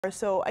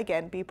So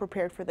again, be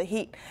prepared for the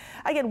heat.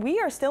 Again,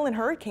 we are still in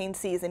hurricane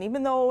season,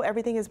 even though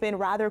everything has been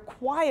rather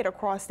quiet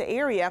across the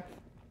area.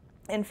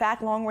 In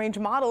fact, long-range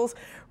models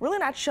really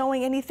not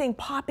showing anything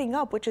popping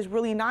up, which is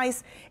really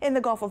nice. In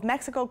the Gulf of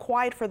Mexico,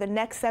 quiet for the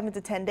next 7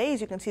 to 10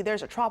 days. You can see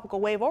there's a tropical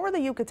wave over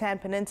the Yucatan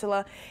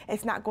Peninsula.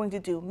 It's not going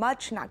to do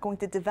much, not going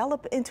to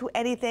develop into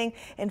anything.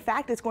 In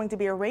fact, it's going to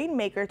be a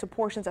rainmaker to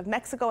portions of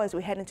Mexico as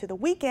we head into the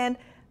weekend.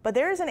 But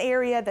there is an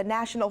area, the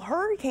National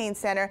Hurricane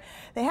Center,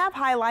 they have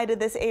highlighted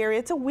this area.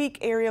 It's a weak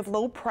area of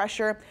low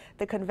pressure.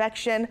 The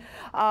convection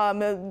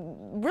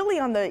really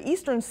on the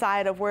eastern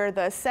side of where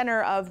the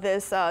center of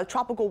this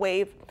tropical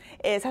wave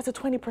is, has a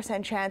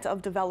 20% chance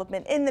of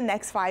development in the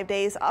next 5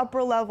 days.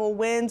 Upper level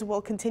winds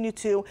will continue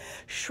to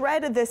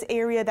shred this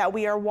area that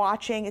we are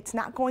watching. It's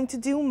not going to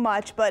do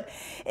much, but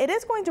it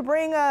is going to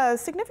bring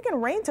significant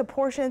rain to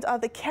portions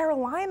of the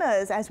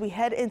Carolinas as we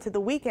head into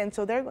the weekend.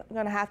 So they're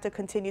going to have to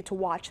continue to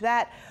watch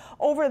that.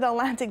 Over the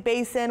Atlantic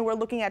Basin, we're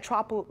looking at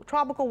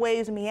tropical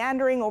waves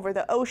meandering over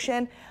the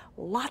ocean.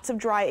 Lots of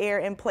dry air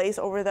in place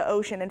over the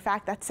ocean. In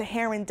fact, that's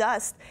Saharan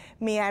dust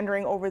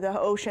meandering over the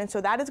ocean.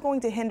 So that is going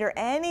to hinder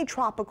any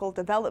tropical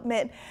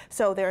development.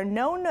 So there are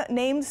no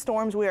named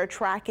storms we are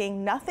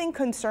tracking, nothing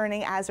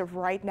concerning as of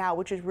right now,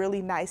 which is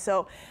really nice.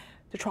 So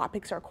the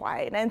tropics are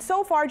quiet. And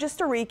so far, just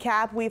to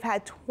recap, we've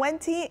had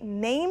 20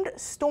 named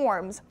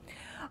storms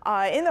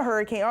in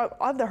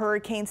the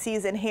hurricane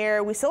season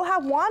here. We still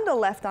have Wanda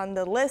left on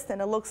the list,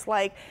 and it looks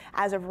like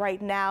as of right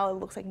now, it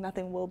looks like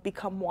nothing will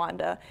become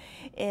Wanda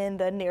in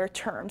the near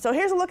term. So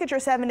here's a look at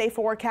your 7-day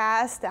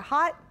forecast.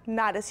 Hot,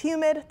 not as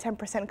humid,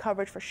 10%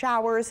 coverage for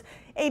showers,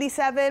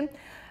 87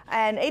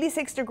 and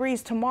 86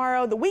 degrees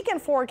tomorrow. The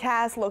weekend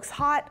forecast looks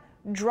hot,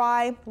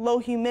 dry, low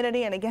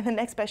humidity, and again, the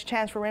next best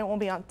chance for rain will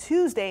be on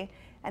Tuesday,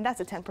 and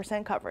that's a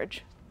 10%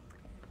 coverage.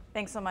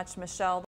 Thanks so much, Michelle.